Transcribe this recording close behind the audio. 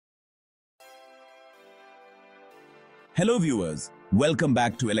Hello viewers, welcome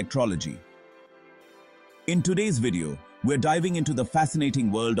back to Electrology. In today's video, we're diving into the fascinating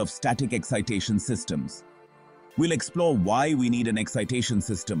world of static excitation systems. We'll explore why we need an excitation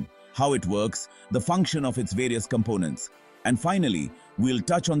system, how it works, the function of its various components, and finally, we'll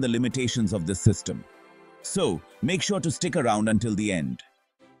touch on the limitations of this system. So, make sure to stick around until the end.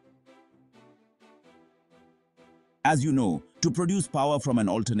 As you know, to produce power from an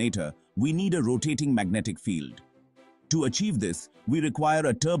alternator, we need a rotating magnetic field. To achieve this, we require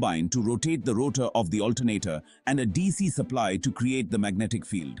a turbine to rotate the rotor of the alternator and a DC supply to create the magnetic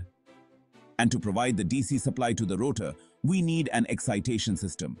field. And to provide the DC supply to the rotor, we need an excitation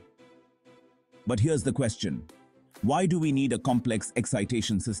system. But here's the question. Why do we need a complex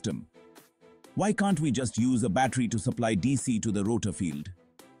excitation system? Why can't we just use a battery to supply DC to the rotor field?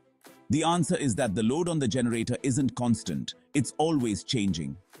 The answer is that the load on the generator isn't constant, it's always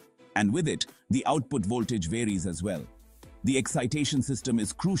changing. And with it, the output voltage varies as well. The excitation system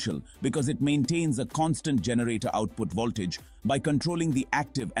is crucial because it maintains a constant generator output voltage by controlling the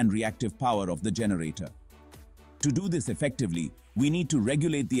active and reactive power of the generator. To do this effectively, we need to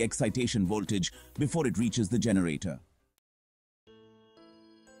regulate the excitation voltage before it reaches the generator.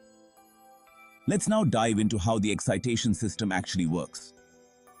 Let's now dive into how the excitation system actually works.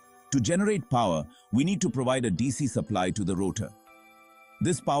 To generate power, we need to provide a DC supply to the rotor.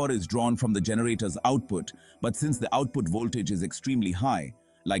 This power is drawn from the generator's output, but since the output voltage is extremely high,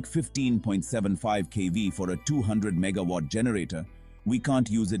 like 15.75 kV for a 200 megawatt generator, we can't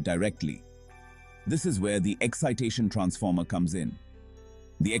use it directly. This is where the excitation transformer comes in.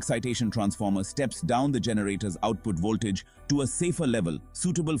 The excitation transformer steps down the generator's output voltage to a safer level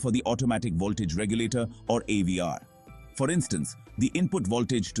suitable for the automatic voltage regulator or AVR. For instance, the input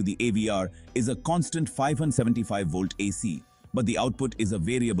voltage to the AVR is a constant 575 volt AC, but the output is a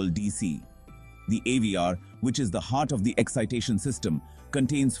variable DC. The AVR, which is the heart of the excitation system,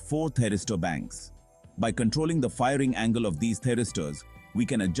 contains 4 thyristor banks. By controlling the firing angle of these thyristors, we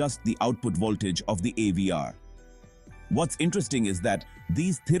can adjust the output voltage of the AVR. What's interesting is that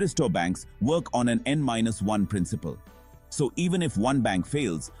these thyristor banks work on an N-1 principle. So even if one bank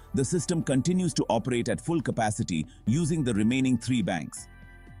fails, the system continues to operate at full capacity using the remaining 3 banks.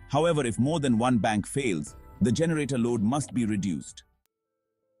 However, if more than one bank fails, the generator load must be reduced.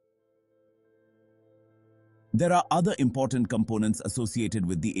 There are other important components associated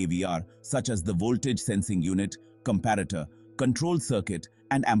with the AVR, such as the voltage sensing unit, comparator, control circuit,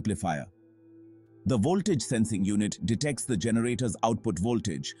 and amplifier. The voltage sensing unit detects the generator's output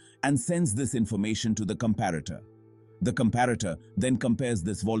voltage and sends this information to the comparator. The comparator then compares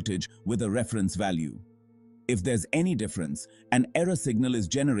this voltage with a reference value. If there's any difference, an error signal is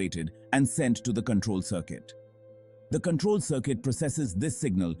generated and sent to the control circuit. The control circuit processes this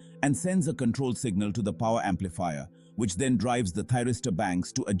signal and sends a control signal to the power amplifier, which then drives the thyristor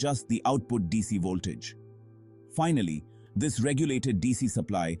banks to adjust the output DC voltage. Finally, this regulated DC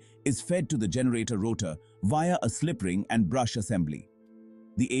supply is fed to the generator rotor via a slip ring and brush assembly.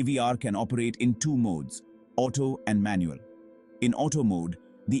 The AVR can operate in 2 modes, auto and manual. In auto mode,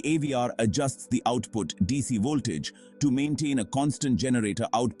 the AVR adjusts the output DC voltage to maintain a constant generator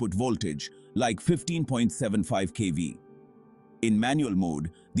output voltage, like 15.75 kV. In manual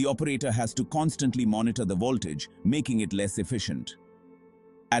mode, the operator has to constantly monitor the voltage, making it less efficient.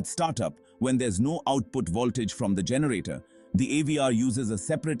 At startup, when there's no output voltage from the generator, the AVR uses a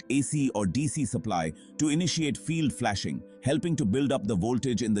separate AC or DC supply to initiate field flashing, helping to build up the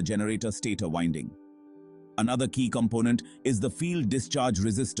voltage in the generator stator winding. Another key component is the field discharge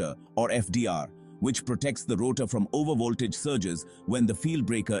resistor or FDR, which protects the rotor from overvoltage surges when the field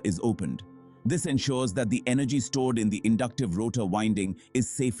breaker is opened. This ensures that the energy stored in the inductive rotor winding is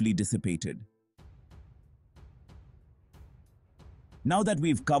safely dissipated. Now that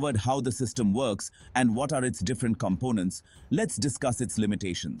we've covered how the system works and what are its different components, let's discuss its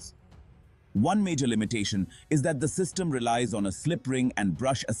limitations. One major limitation is that the system relies on a slip ring and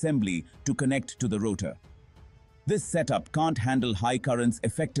brush assembly to connect to the rotor. This setup can't handle high currents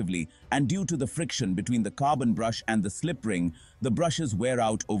effectively, and due to the friction between the carbon brush and the slip ring, the brushes wear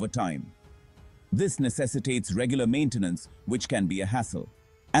out over time. This necessitates regular maintenance, which can be a hassle.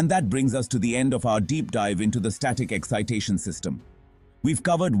 And that brings us to the end of our deep dive into the static excitation system. We've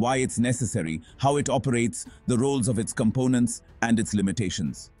covered why it's necessary, how it operates, the roles of its components, and its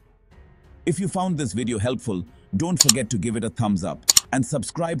limitations. If you found this video helpful, don't forget to give it a thumbs up and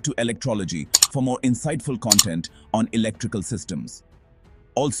subscribe to Electrology for more insightful content on electrical systems.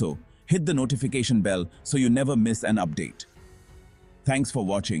 Also, hit the notification bell so you never miss an update. Thanks for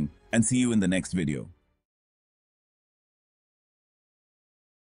watching and see you in the next video.